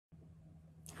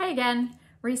again,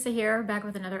 Risa here, back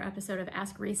with another episode of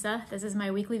Ask Risa. This is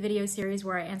my weekly video series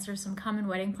where I answer some common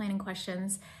wedding planning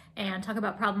questions and talk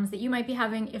about problems that you might be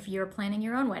having if you're planning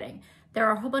your own wedding. There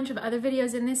are a whole bunch of other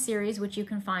videos in this series which you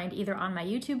can find either on my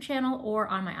YouTube channel or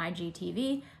on my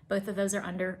IGTV. Both of those are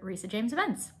under Risa James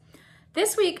Events.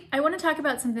 This week, I want to talk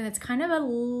about something that's kind of a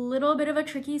little bit of a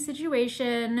tricky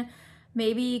situation,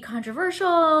 maybe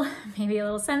controversial, maybe a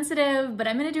little sensitive, but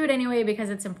I'm going to do it anyway because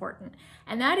it's important.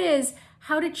 And that is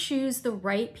how to choose the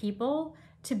right people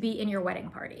to be in your wedding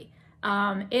party.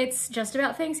 It's just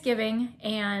about Thanksgiving,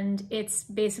 and it's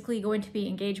basically going to be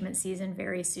engagement season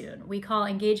very soon. We call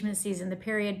engagement season the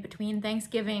period between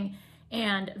Thanksgiving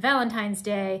and Valentine's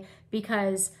Day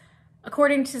because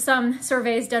according to some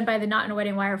surveys done by the Knot and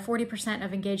Wedding Wire, 40%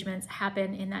 of engagements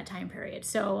happen in that time period.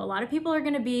 So a lot of people are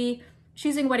going to be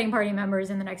choosing wedding party members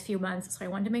in the next few months, so I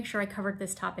wanted to make sure I covered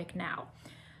this topic now.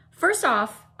 First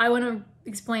off, I want to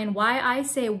explain why I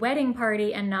say wedding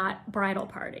party and not bridal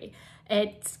party.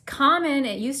 It's common,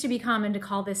 it used to be common to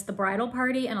call this the bridal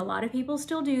party, and a lot of people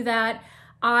still do that.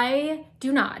 I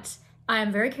do not.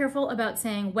 I'm very careful about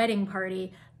saying wedding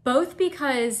party, both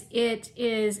because it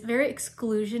is very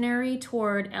exclusionary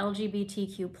toward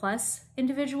LGBTQ+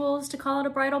 individuals to call it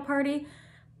a bridal party,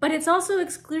 but it's also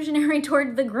exclusionary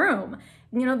toward the groom.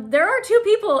 You know, there are two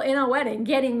people in a wedding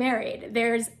getting married.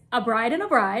 There's a bride and a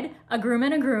bride, a groom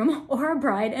and a groom, or a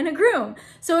bride and a groom.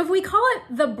 So if we call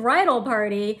it the bridal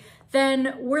party,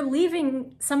 then we're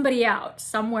leaving somebody out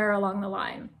somewhere along the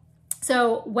line.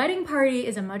 So wedding party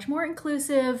is a much more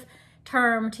inclusive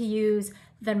term to use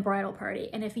than bridal party.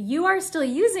 And if you are still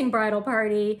using bridal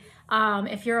party,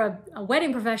 if you're a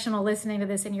wedding professional listening to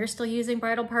this and you're still using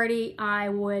bridal party, I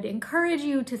would encourage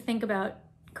you to think about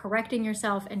correcting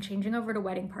yourself and changing over to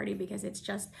wedding party because it's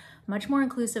just much more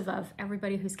inclusive of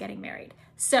everybody who's getting married.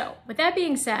 So with that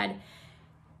being said,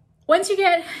 once you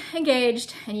get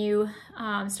engaged and you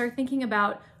start thinking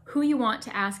about who you want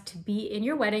to ask to be in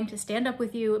your wedding, to stand up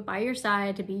with you by your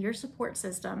side, to be your support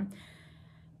system,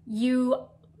 you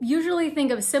usually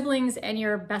think of siblings and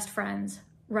your best friends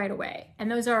right away.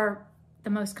 And those are the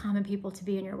most common people to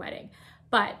be in your wedding.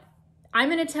 But I'm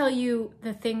going to tell you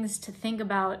the things to think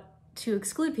about to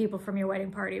exclude people from your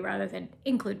wedding party rather than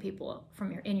include people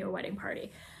from in your wedding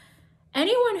party.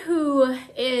 Anyone who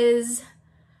is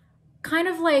kind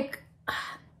of like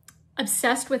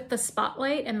obsessed with the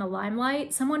spotlight and the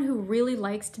limelight, someone who really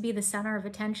likes to be the center of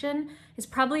attention, is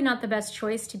probably not the best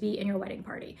choice to be in your wedding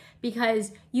party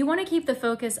because you want to keep the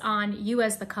focus on you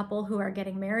as the couple who are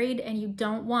getting married, and you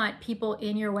don't want people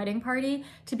in your wedding party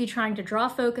to be trying to draw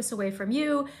focus away from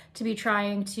you, to be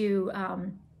trying to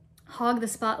hog the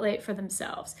spotlight for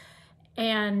themselves.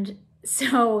 And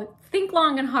so think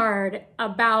long and hard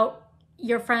about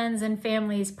your friends and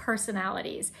family's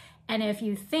personalities. And if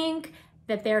you think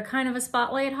that they're kind of a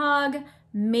spotlight hog,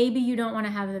 maybe you don't want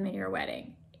to have them in your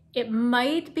wedding. It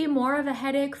might be more of a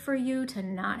headache for you to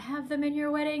not have them in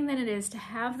your wedding than it is to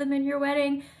have them in your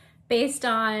wedding based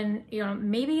on, you know,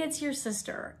 maybe it's your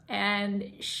sister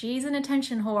and she's an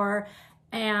attention whore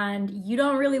and you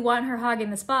don't really want her hogging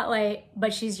the spotlight,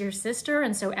 but she's your sister,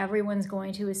 and so everyone's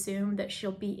going to assume that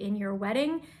she'll be in your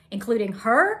wedding, including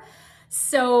her.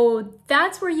 So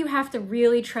that's where you have to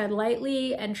really tread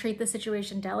lightly and treat the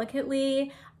situation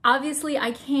delicately. Obviously,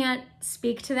 I can't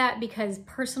speak to that because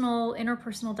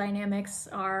interpersonal dynamics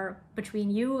are between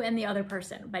you and the other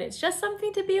person, but it's just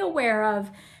something to be aware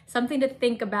of, something to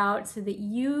think about so that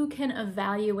you can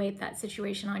evaluate that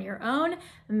situation on your own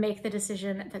and make the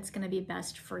decision that's going to be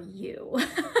best for you.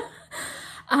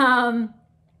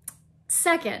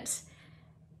 Second,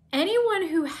 anyone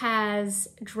who has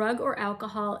drug or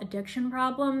alcohol addiction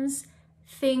problems,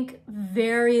 think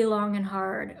very long and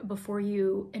hard before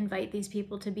you invite these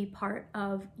people to be part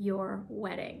of your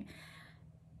wedding.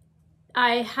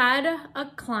 I had a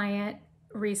client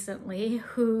recently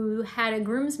who had a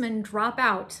groomsman drop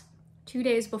out 2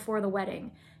 days before the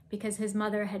wedding because his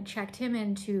mother had checked him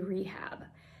into rehab.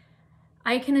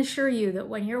 I can assure you that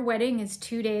when your wedding is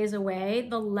 2 days away,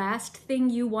 the last thing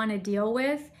you want to deal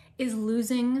with is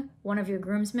losing one of your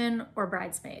groomsmen or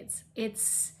bridesmaids.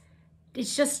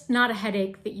 It's just not a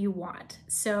headache that you want.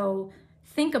 So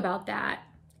think about that.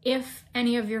 If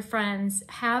any of your friends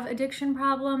have addiction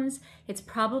problems, it's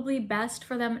probably best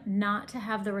for them not to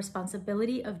have the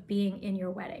responsibility of being in your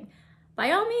wedding.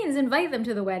 By all means, invite them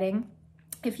to the wedding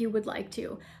if you would like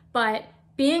to, but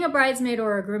being a bridesmaid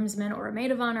or a groomsman or a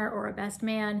maid of honor or a best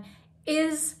man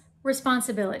is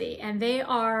responsibility, and they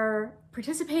are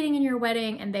participating in your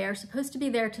wedding and they are supposed to be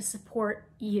there to support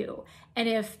you. And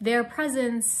if their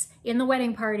presence in the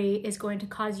wedding party is going to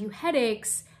cause you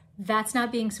headaches, that's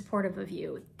not being supportive of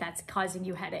you. That's causing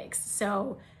you headaches.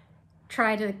 So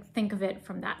try to think of it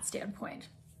from that standpoint.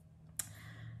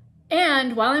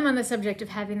 And while I'm on the subject of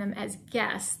having them as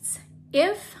guests,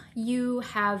 if you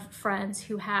have friends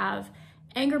who have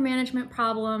anger management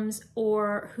problems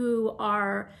or who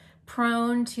are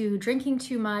prone to drinking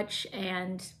too much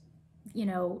and,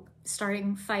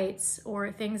 starting fights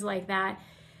or things like that,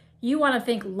 you want to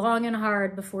think long and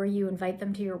hard before you invite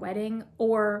them to your wedding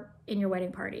or in your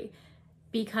wedding party,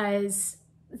 because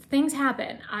things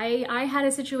happen. I had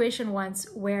a situation once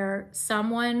where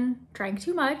someone drank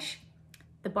too much,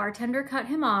 the bartender cut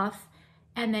him off,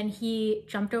 and then he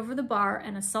jumped over the bar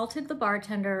and assaulted the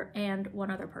bartender and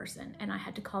one other person, and I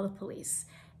had to call the police.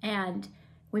 And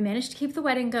we managed to keep the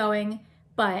wedding going,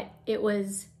 but it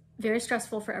was very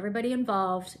stressful for everybody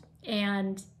involved,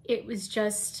 and it was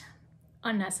just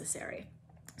unnecessary.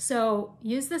 So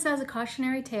use this as a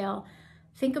cautionary tale.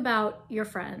 Think about your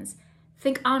friends.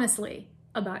 Think honestly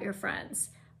about your friends.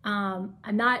 I'm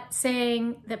not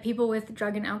saying that people with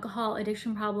drug and alcohol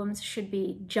addiction problems should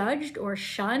be judged or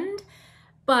shunned,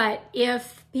 but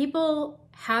if people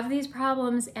have these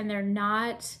problems and they're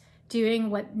not doing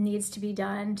what needs to be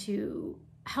done to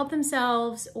help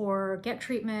themselves or get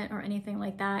treatment or anything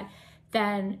like that,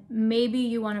 then maybe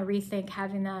you want to rethink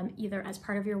having them either as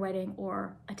part of your wedding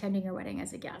or attending your wedding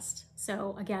as a guest.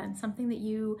 So again, something that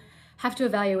you have to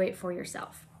evaluate for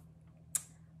yourself.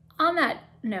 On that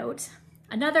note,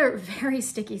 another very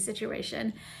sticky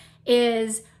situation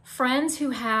is friends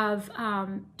who have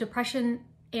depression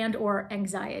and or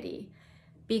anxiety,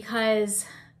 because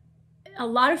a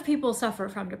lot of people suffer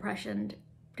from depression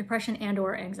and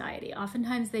or anxiety.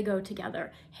 Oftentimes they go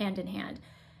together hand in hand.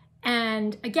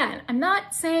 And again, I'm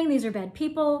not saying these are bad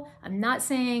people. I'm not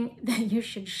saying that you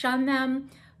should shun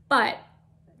them, but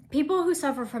people who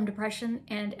suffer from depression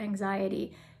and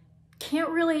anxiety can't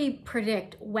really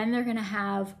predict when they're gonna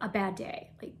have a bad day.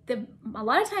 A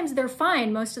lot of times they're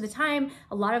fine most of the time.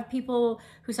 A lot of people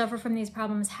who suffer from these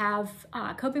problems have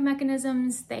coping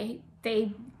mechanisms. They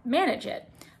manage it.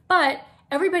 But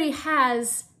everybody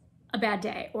has a bad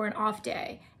day or an off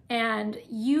day, and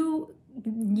you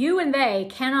and they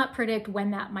cannot predict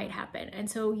when that might happen. And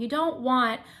so you don't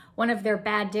want one of their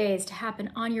bad days to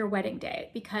happen on your wedding day,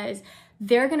 because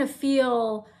they're gonna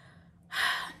feel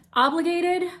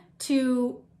obligated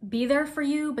to be there for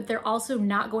you, but they're also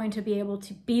not going to be able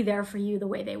to be there for you the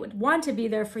way they would want to be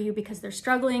there for you, because they're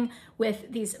struggling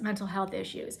with these mental health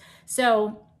issues.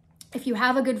 So if you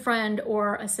have a good friend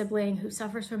or a sibling who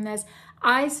suffers from this,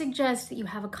 I suggest that you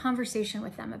have a conversation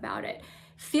with them about it.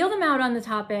 Feel them out on the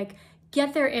topic,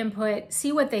 get their input,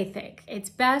 see what they think. It's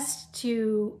best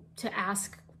to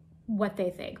ask what they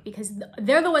think, because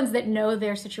they're the ones that know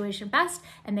their situation best,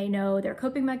 and they know their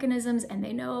coping mechanisms, and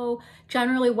they know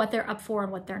generally what they're up for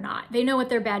and what they're not. They know what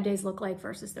their bad days look like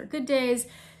versus their good days.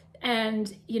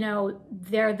 And,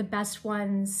 they're the best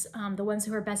ones, the ones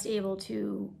who are best able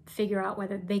to figure out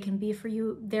whether they can be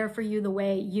there for you the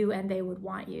way you and they would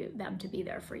want them to be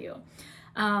there for you.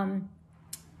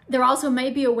 There also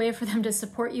may be a way for them to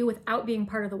support you without being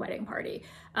part of the wedding party,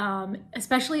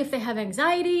 especially if they have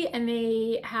anxiety and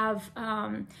they have,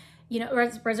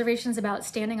 reservations about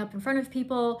standing up in front of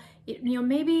people.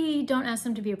 Maybe don't ask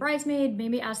them to be a bridesmaid,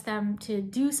 maybe ask them to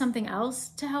do something else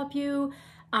to help you.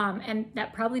 And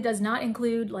that probably does not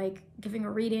include like giving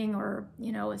a reading or,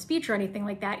 a speech or anything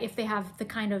like that, if they have the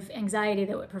kind of anxiety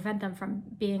that would prevent them from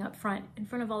being up front in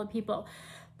front of all the people.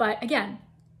 But again,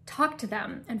 talk to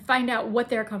them and find out what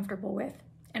they're comfortable with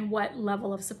and what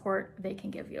level of support they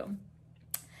can give you.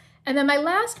 And then my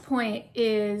last point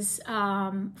is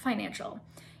financial.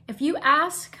 If you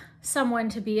ask someone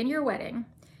to be in your wedding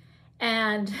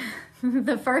and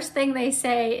the first thing they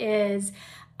say is,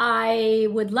 I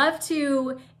would love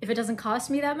to, if it doesn't cost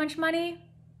me that much money,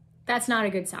 that's not a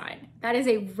good sign. That is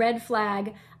a red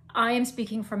flag. I am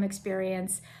speaking from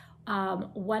experience.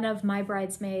 One of my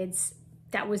bridesmaids,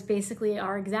 that was basically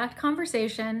our exact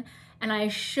conversation, and I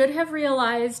should have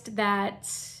realized that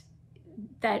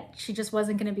she just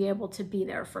wasn't going to be able to be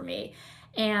there for me.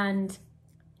 And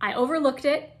I overlooked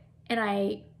it, and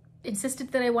I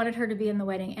insisted that I wanted her to be in the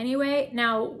wedding anyway.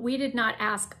 Now, we did not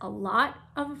ask a lot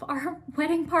of our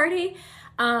wedding party.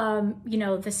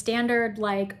 The standard,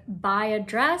 like, buy a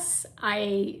dress.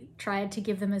 I tried to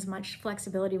give them as much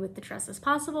flexibility with the dress as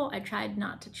possible. I tried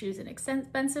not to choose an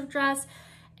expensive dress,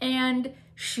 and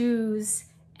shoes,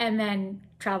 and then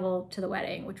travel to the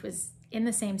wedding, which was in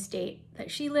the same state that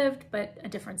she lived, but a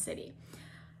different city.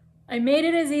 I made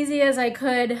it as easy as I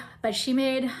could, but she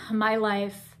made my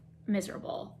life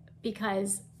miserable,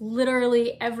 because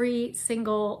literally every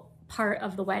single part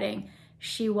of the wedding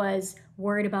she was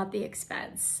worried about the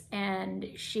expense, and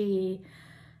she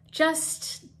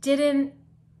just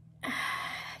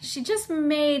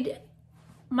made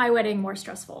my wedding more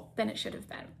stressful than it should have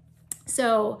been.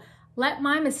 So let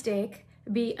my mistake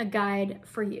be a guide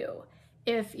for you.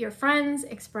 If your friends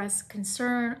express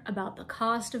concern about the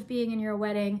cost of being in your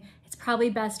wedding, it's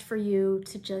probably best for you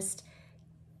to just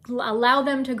allow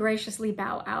them to graciously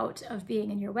bow out of being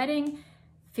in your wedding.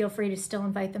 Feel free to still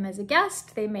invite them as a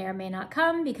guest. They may or may not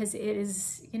come because it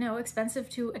is, expensive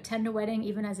to attend a wedding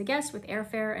even as a guest with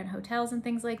airfare and hotels and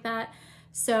things like that.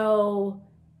 So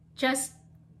just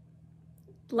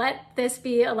let this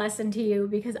be a lesson to you,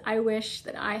 because I wish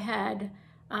that I had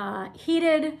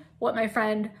heeded what my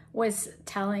friend was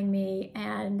telling me,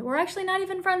 and we're actually not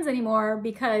even friends anymore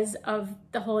because of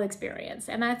the whole experience.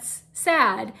 And that's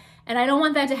sad, and I don't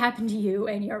want that to happen to you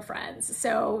and your friends.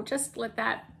 So just let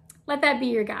that be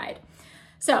your guide.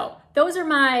 So those are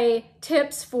my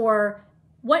tips for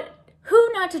who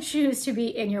not to choose to be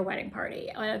in your wedding party.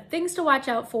 Things to watch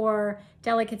out for,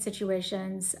 delicate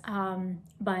situations,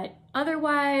 but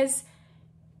otherwise,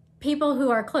 people who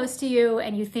are close to you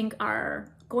and you think are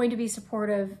going to be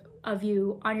supportive of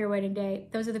you on your wedding day,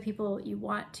 those are the people you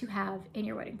want to have in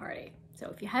your wedding party. So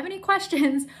if you have any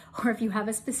questions, or if you have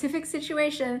a specific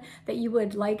situation that you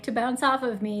would like to bounce off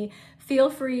of me, feel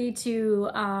free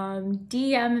to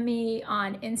DM me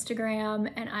on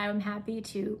Instagram, and I am happy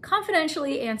to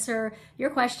confidentially answer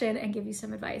your question and give you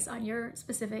some advice on your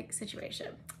specific situation.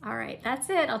 All right, that's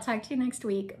it. I'll talk to you next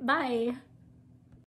week. Bye.